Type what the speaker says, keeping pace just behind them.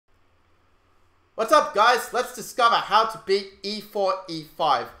What's up, guys? Let's discover how to beat e4,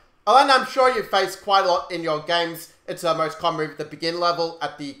 e5. And I'm sure you've faced quite a lot in your games. It's the most common move at the beginner level,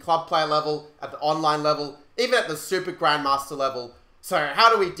 at the club player level, at the online level, even at the super grandmaster level. So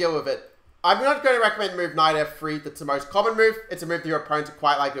how do we deal with it? I'm not going to recommend the move knight f3. That's the most common move. It's a move that your opponents are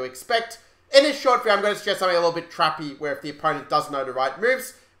quite likely to expect. In this short video, I'm going to suggest something a little bit trappy, where if the opponent doesn't know the right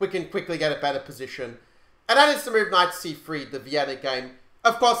moves, we can quickly get a better position. And that is the move knight c3, the Vienna game.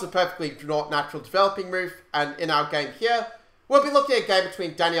 Of course, a perfectly natural developing move, and in our game here, we'll be looking at a game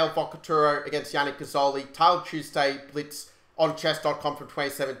between Daniele Vocaturo against Yannick Gozzoli, tiled Tuesday Blitz on chess.com from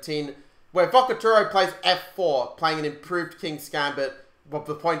 2017, where Vocaturo plays f4, playing an improved King's Gambit, with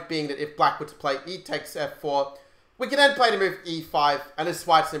the point being that if black were to play e takes f4, we can then play the move e5, and this is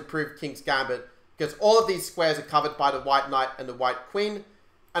why it's an improved King's Gambit, because all of these squares are covered by the white knight and the white queen,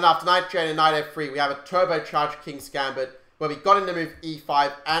 and after knight j and knight f3, we have a turbocharged King's Gambit, where we got in the move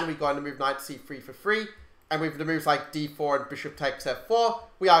e5 and we got in the move knight c3 for free. And with the moves like d4 and bishop takes f4,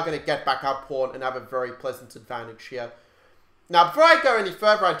 we are going to get back our pawn and have a very pleasant advantage here. Now, before I go any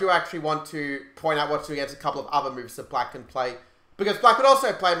further, I do actually want to point out what's against a couple of other moves that black can play. Because black could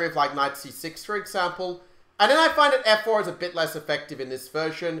also play a move like knight c6, for example. And then I find that f4 is a bit less effective in this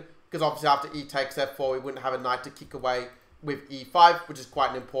version, because obviously after e takes f4, we wouldn't have a knight to kick away with e5, which is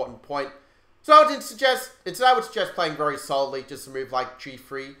quite an important point. So I would suggest playing very solidly just a move like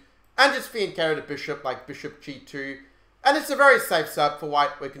g3, and just fianchetto the bishop like bishop g2. And it's a very safe setup for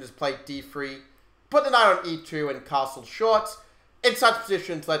white, where we can just play d3, put the knight on e2 and castle short. In such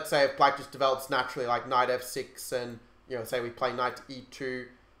positions, let's say if black just develops naturally like knight f6 and, you know, say we play knight to e2,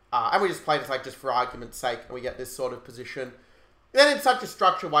 and we just play this like just for argument's sake, and we get this sort of position. Then in such a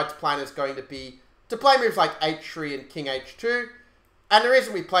structure, white's plan is going to be to play moves like h3 and king h2. And the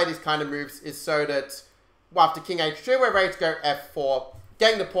reason we play these kind of moves is so that, well, after king h2, we're ready to go f4,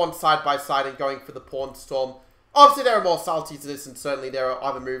 getting the pawns side by side and going for the pawn storm. Obviously, there are more subtleties to this, and certainly there are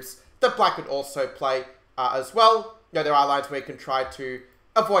other moves that black could also play as well. You know, there are lines where you can try to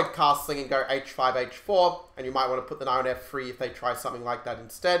avoid castling and go h5, h4, and you might want to put the knight on f3 if they try something like that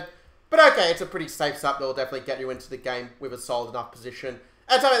instead. But okay, it's a pretty safe setup that will definitely get you into the game with a solid enough position.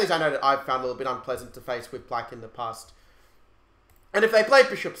 And some of these I know that I've found a little bit unpleasant to face with black in the past. And if they play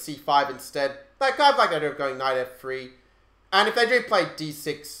bishop c5 instead, they kind of like the idea of going knight f3. And if they do play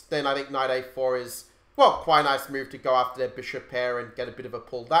d6, then I think knight a4 is, well, quite a nice move to go after their bishop pair and get a bit of a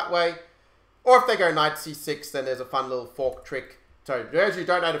pull that way. Or if they go knight c6, then there's a fun little fork trick. So those who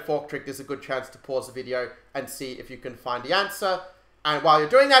don't know the fork trick, there's a good chance to pause the video and see if you can find the answer. And while you're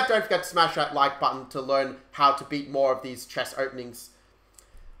doing that, don't forget to smash that like button to learn how to beat more of these chess openings.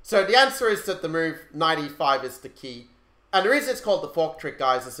 So the answer is that the move knight e5 is the key. And the reason it's called the fork trick,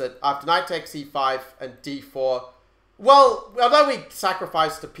 guys, is that after knight takes e5 and d4, well, although we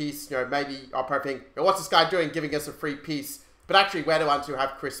sacrificed a piece, you know, maybe our opponent think, what's this guy doing, giving us a free piece? But actually, we're the ones who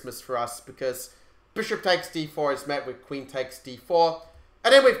have Christmas for us, because bishop takes d4 is met with queen takes d4.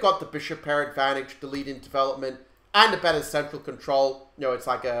 And then we've got the bishop pair advantage, the lead in development, and a better central control. You know, it's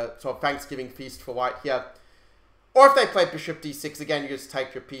like a sort of Thanksgiving feast for white here. Or if they play bishop d6, again, you just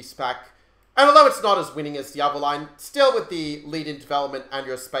take your piece back. And although it's not as winning as the other line, still with the lead in development and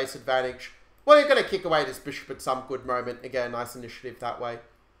your space advantage, well, you're going to kick away this bishop at some good moment. Again, nice initiative that way.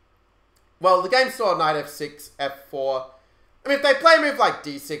 Well, the game saw knight f6, f4. I mean, if they play a move like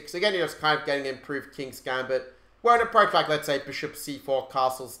d6, again, you're just kind of getting an improved King's Gambit. Where an approach like, let's say, bishop c4,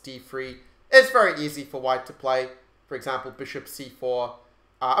 castles d3, is very easy for white to play. For example, bishop c4.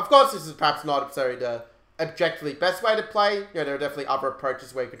 Of course, this is perhaps not necessarily the objectively best way to play. You know, there are definitely other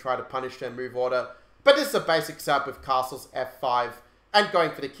approaches where you can try to punish their move order. But this is a basic setup with castles f5 and going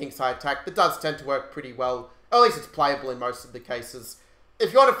for the kingside attack that does tend to work pretty well. Or at least it's playable in most of the cases.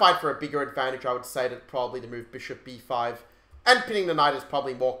 If you want to fight for a bigger advantage, I would say that probably the move bishop b5 and pinning the knight is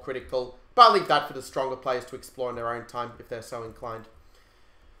probably more critical. But I'll leave that for the stronger players to explore in their own time if they're so inclined.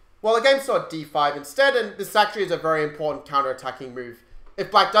 Well, the game saw d5 instead, and this actually is a very important counter-attacking move. If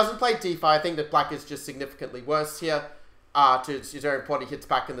black doesn't play d5, I think that black is just significantly worse here. It's very important he hits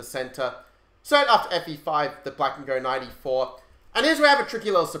back in the center. So after fe5, the black can go knight e4. And here's where I have a tricky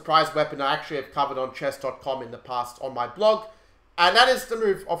little surprise weapon I actually have covered on chess.com in the past on my blog. And that is the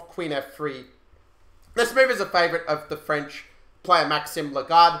move of queen f3. This move is a favorite of the French player Maxime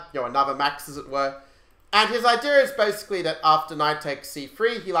Lagarde, you know, another Max as it were. And his idea is basically that after knight takes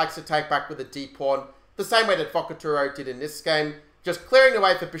c3, he likes to take back with a d-pawn, the same way that Vocaturo did in this game. Just clearing the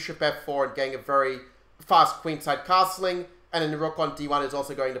way for bishop f4 and getting a very fast queenside castling. And then the rook on d1 is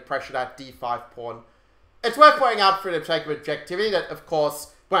also going to pressure that d5 pawn. It's worth pointing out for the sake of objectivity that, of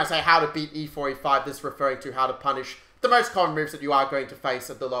course, when I say how to beat e4, e5, this is referring to how to punish the most common moves that you are going to face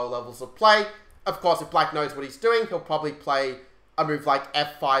at the lower levels of play. Of course, if black knows what he's doing, he'll probably play a move like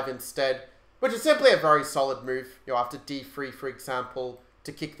f5 instead, which is simply a very solid move. After d3, for example,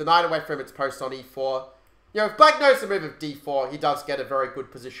 to kick the knight away from its post on e4. If black knows the move of d4, he does get a very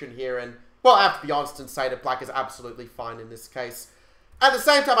good position here. And, well, I have to be honest and say that black is absolutely fine in this case. At the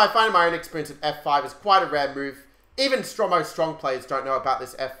same time, I find in my own experience that f5 is quite a rare move. Even most strong players don't know about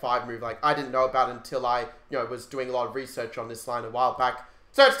this f5 move. Like, I didn't know about it until I, was doing a lot of research on this line a while back.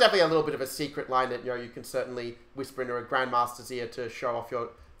 So it's definitely a little bit of a secret line that, you can certainly whisper into a grandmaster's ear to show off your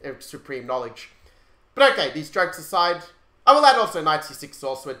supreme knowledge. But okay, these jokes aside, I will add also knight c6 is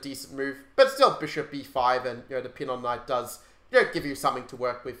also a decent move, but still bishop b5 and, the pin on knight does, give you something to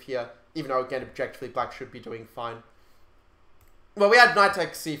work with here, even though, again, objectively, black should be doing fine. Well, we had knight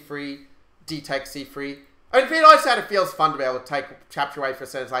takes c3, d takes c3. I mean, it always it feels fun to be able to capture away for a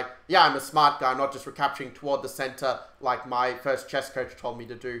second. It's like, yeah, I'm a smart guy, I'm not just recapturing toward the center like my first chess coach told me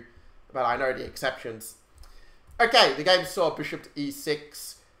to do. But I know the exceptions. Okay, the game saw bishop to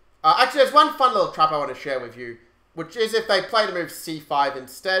e6. Actually, there's one fun little trap I want to share with you, which is if they play the move c5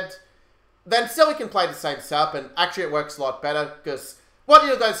 instead, then still we can play the same setup, and actually it works a lot better, because what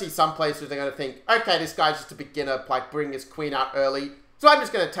you're going to see some players do, they're going to think, okay, this guy's just a beginner, like bring his queen out early, so I'm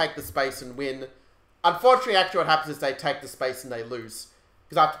just going to take the space and win. Unfortunately, actually what happens is they take the space and they lose.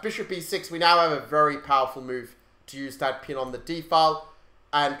 Because after bishop e6, we now have a very powerful move to use that pin on the d file.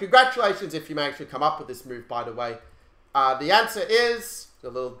 And congratulations if you managed to come up with this move, by the way. The answer is, a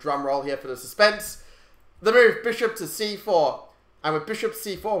little drum roll here for the suspense, the move bishop to c4. And with bishop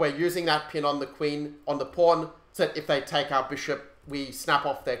c4, we're using that pin on the queen, on the pawn, so that if they take our bishop, we snap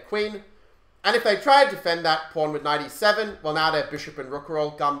off their queen. And if they try to defend that pawn with knight e7, well, now their bishop and rook are all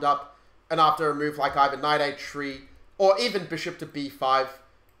gummed up. And after a move like either knight h3 or even bishop to b5,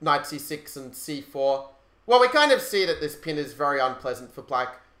 knight c6 and c4, well, we kind of see that this pin is very unpleasant for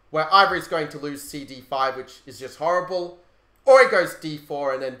black, where either he's going to lose cd5, which is just horrible, or he goes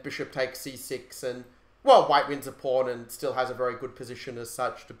d4 and then bishop takes c6, and, well, white wins a pawn and still has a very good position as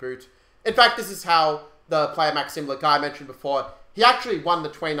such to boot. In fact, this is how the player Maxime Lagarde I mentioned before, he actually won the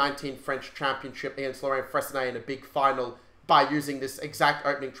 2019 French Championship against Laurent Fresnay in a big final by using this exact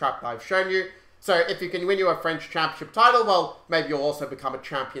opening trap that I've shown you. So if you can win you a French championship title, well, maybe you'll also become a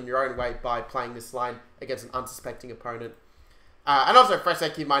champion your own way by playing this line against an unsuspecting opponent. And also, Fresnay,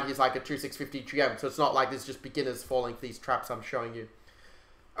 keep in mind, he's like a 2650 GM, so it's not like there's just beginners falling for these traps I'm showing you.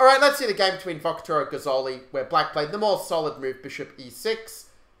 Alright, let's see the game between Vocaturo and Gozzoli, where black played the more solid move bishop e6,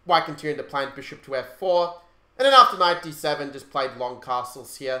 white continued to play bishop to f4, and then after knight d7, just played long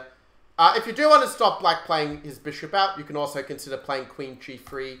castles here. If you do want to stop black playing his bishop out, you can also consider playing queen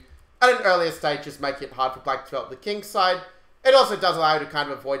g3. At an earlier stage, just make it hard for black to develop the king side. It also does allow you to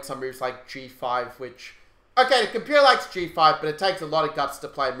kind of avoid some moves like g5, which, okay, the computer likes g5, but it takes a lot of guts to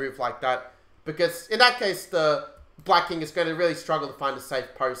play a move like that. Because in that case, the black king is going to really struggle to find a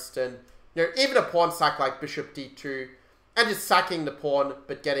safe post. And, even a pawn sack like bishop d2, and just sacking the pawn,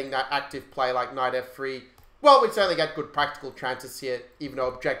 but getting that active play like knight f3, well, we certainly get good practical chances here, even though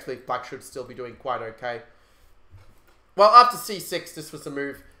objectively black should still be doing quite okay. Well, after c6, this was the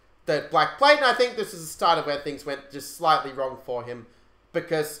move that black played, and I think this is the start of where things went just slightly wrong for him.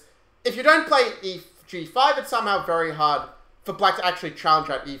 Because if you don't play g5, it's somehow very hard for black to actually challenge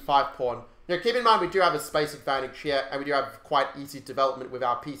that e5 pawn. Keep in mind we do have a space advantage here, and we do have quite easy development with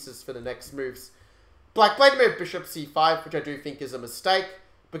our pieces for the next moves. Black played the move bishop c5, which I do think is a mistake,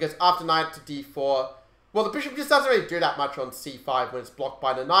 because after knight to d4, well, the bishop just doesn't really do that much on c5 when it's blocked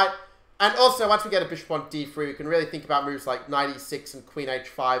by the knight. And also, once we get a bishop on d3, we can really think about moves like knight e6 and queen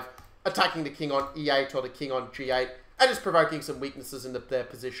h5, attacking the king on e8 or the king on g8, and just provoking some weaknesses in their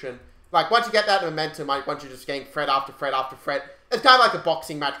position. Like, once you get that momentum, like, once you're just getting threat after threat after threat, it's kind of like a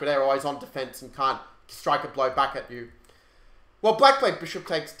boxing match where they're always on defense and can't strike a blow back at you. Well, black played bishop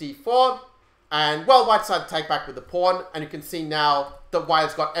takes d4, and, well, white decided to take back with the pawn, and you can see now that white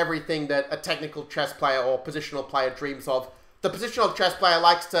has got everything that a technical chess player or positional player dreams of. The positional chess player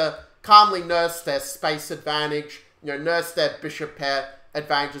likes to calmly nurse their space advantage, nurse their bishop pair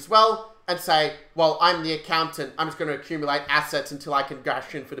advantage as well, and say, well, I'm the accountant, I'm just going to accumulate assets until I can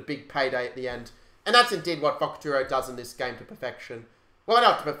dash in for the big payday at the end. And that's indeed what Vocaturo does in this game to perfection. Well,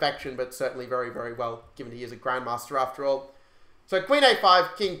 not to perfection, but certainly very, very well, given he is a grandmaster after all. So queen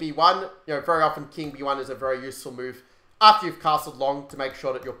a5, king b1, very often king b1 is a very useful move after you've castled long to make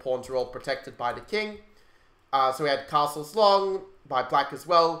sure that your pawns are all protected by the king. So we had castles long by black as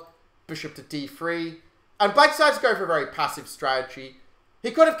well, bishop to d3, and black decides to go for a very passive strategy.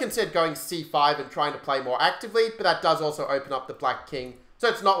 He could have considered going c5 and trying to play more actively, but that does also open up the black king, so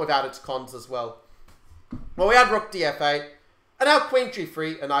it's not without its cons as well. Well, we had rook df8, and now queen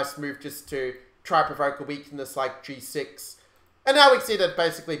g3, a nice move just to try to provoke a weakness like g6. And now we see that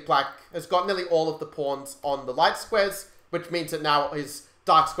basically black has got nearly all of the pawns on the light squares, which means that now his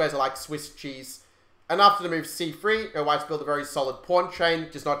dark squares are like Swiss cheese. And after the move c3, white's built a very solid pawn chain,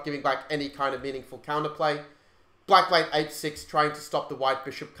 just not giving black any kind of meaningful counterplay. Black played h6, trying to stop the white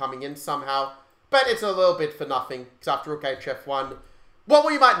bishop coming in somehow. But it's a little bit for nothing, because after rook hf1, what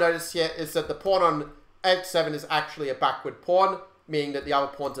we might notice here is that the pawn on h7 is actually a backward pawn, meaning that the other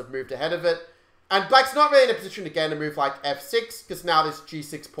pawns have moved ahead of it. And black's not really in a position again to move like f6, because now this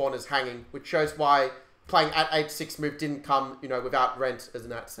g6 pawn is hanging, which shows why playing at h6 move didn't come, without rent, as in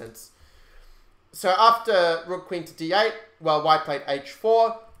that sense. So after rook queen to d8, well, white played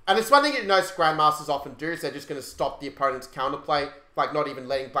h4. And it's one thing that most grandmasters often do, is they're just going to stop the opponent's counterplay, like not even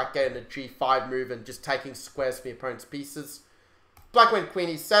letting black get in a g5 move and just taking squares from the opponent's pieces. Black went queen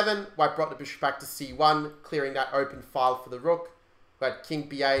e7, white brought the bishop back to c1, clearing that open file for the rook. We had king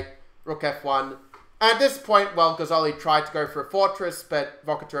b8, rook f1. And at this point, well, Gozzoli tried to go for a fortress, but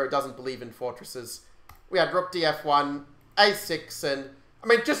Vocaturo doesn't believe in fortresses. We had rook df1, a6, and I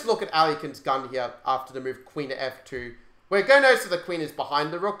mean, just look at Alikin's gun here after the move queen to f2. We're going to notice that the queen is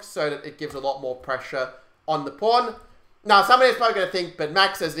behind the rook, so that it gives a lot more pressure on the pawn. Now, somebody is probably going to think, but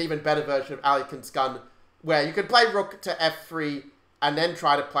Max has an even better version of Alikin's gun, where you could play rook to f3, and then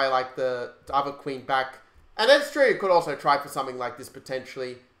try to play like the other queen back. And that's true, you could also try for something like this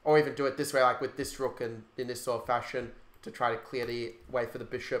potentially, or even do it this way, like with this rook and in this sort of fashion, to try to clear the way for the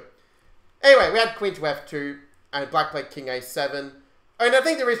bishop. Anyway, we had queen to f2, and black played king a7. I mean, I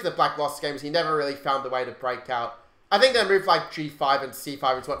think the reason that black lost games, he never really found the way to break out. I think that a move like g5 and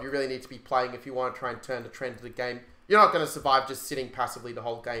c5 is what you really need to be playing if you want to try and turn the trend of the game. You're not going to survive just sitting passively the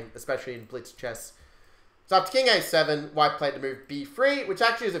whole game, especially in blitz chess. So after king a7, white played the move b3, which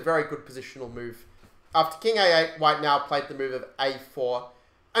actually is a very good positional move. After king a8, white now played the move of a4.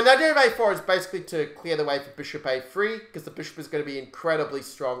 And the idea of a4 is basically to clear the way for bishop a3, because the bishop is going to be incredibly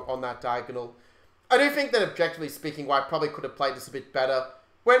strong on that diagonal. I do think that, objectively speaking, white probably could have played this a bit better,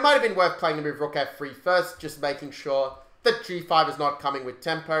 where it might have been worth playing the move rook f3 first, just making sure that g5 is not coming with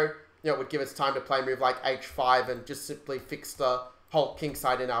tempo. It would give us time to play a move like h5 and just simply fix the whole king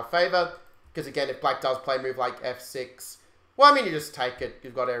side in our favor. Because again, if black does play a move like f6, well, I mean, you just take it.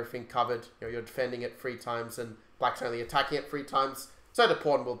 You've got everything covered. You're defending it 3 times, and black's only attacking it 3 times. So the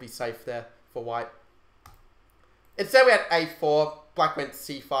pawn will be safe there for white. Instead, we had a4. Black went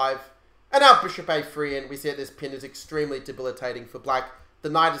c5. And now bishop a3, and we see that this pin is extremely debilitating for black. The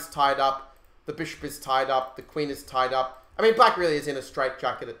knight is tied up. The bishop is tied up. The queen is tied up. I mean, black really is in a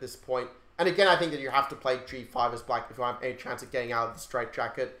straitjacket at this point. And again, I think that you have to play g5 as black if you have any chance of getting out of the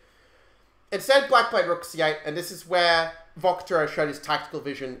straitjacket. Instead, black played rook c8, and this is where Vocaturo showed his tactical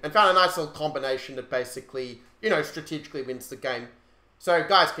vision and found a nice little combination that basically, strategically wins the game. So,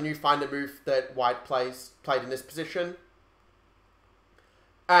 guys, can you find a move that white played in this position?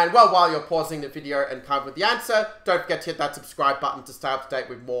 And, well, while you're pausing the video and coming with the answer, don't forget to hit that subscribe button to stay up to date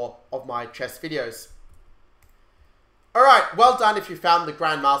with more of my chess videos. Alright, well done if you found the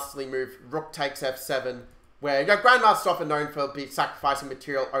Grandmaster-like move, rook takes f7, where Grandmasters are often known for sacrificing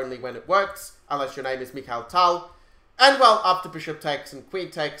material only when it works, unless your name is Mikhail Tal. And, well, after bishop takes and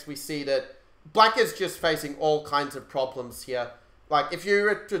queen takes, we see that black is just facing all kinds of problems here. Like, if you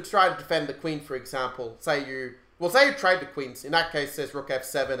were to try to defend the queen, for example, say you trade the queens. In that case, there's rook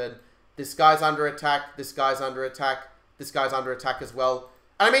f7, and this guy's under attack, this guy's under attack, this guy's under attack as well.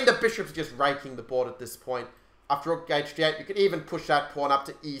 And I mean, the bishop's just raking the board at this point. After rook h8, you could even push that pawn up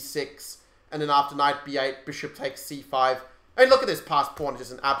to e6, and then after knight b8, bishop takes c5. I mean, look at this passed pawn, it's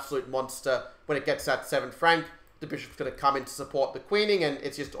just an absolute monster. When it gets that 7th rank, the bishop's going to come in to support the queening, and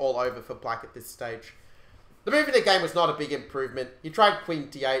it's just all over for black at this stage. The move in the game was not a big improvement. He tried queen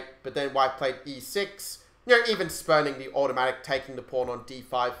d8, but then white played e6. Even spurning the automatic taking the pawn on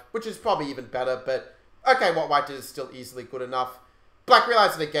d5, which is probably even better, but okay, what white did is still easily good enough. Black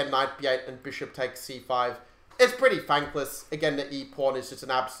realizes that again, knight b8 and bishop takes c5. It's pretty thankless. Again, the e pawn is just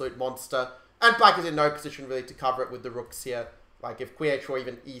an absolute monster, and black is in no position really to cover it with the rooks here. Like if queen h or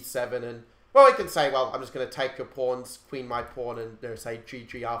even e7, and well, we can say, well, I'm just going to take your pawns, queen my pawn, and say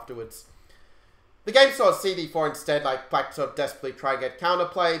GG afterwards. The game saw cd4 instead, like black sort of desperately try to get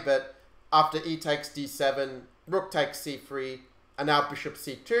counterplay, but after e takes d7, rook takes c3, and now bishop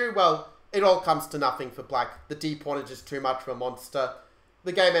c2, well, it all comes to nothing for black. The d pawn is just too much of a monster.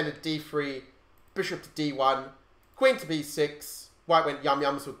 The game ended d3, bishop to d1, queen to b6, white went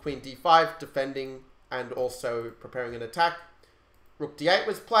yum-yums with queen d5, defending and also preparing an attack. Rook d8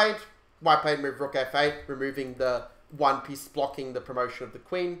 was played. White played move rook f8, removing the one piece blocking the promotion of the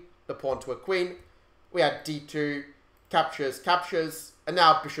queen, the pawn to a queen. We had d2, captures, captures, and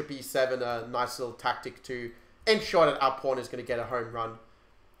now bishop e7, a nice little tactic to ensure that our pawn is going to get a home run.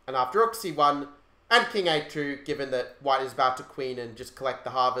 And after rook c1 and king a2, given that white is about to queen and just collect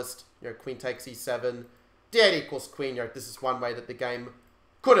the harvest, queen takes e7, d8 equals queen. This is one way that the game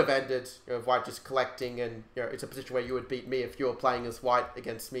could have ended, of white just collecting, and it's a position where you would beat me if you were playing as white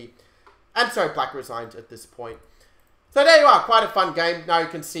against me. And so black resigned at this point. So there you are, quite a fun game. Now you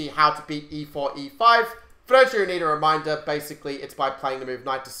can see how to beat e4, e5. For those of you who need a reminder, basically it's by playing the move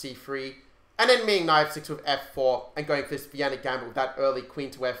knight to c3, and then meeting knight f6 with f4, and going for this Vienna Gambit with that early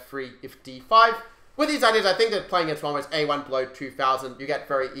queen to f3 if d5. With these ideas, I think that playing against one was a1 below 2000, you get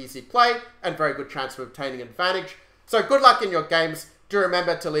very easy play and very good chance of obtaining advantage. So good luck in your games. Do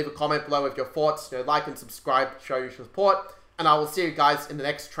remember to leave a comment below with your thoughts, like and subscribe, show your support, and I will see you guys in the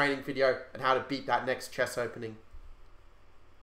next training video on how to beat that next chess opening.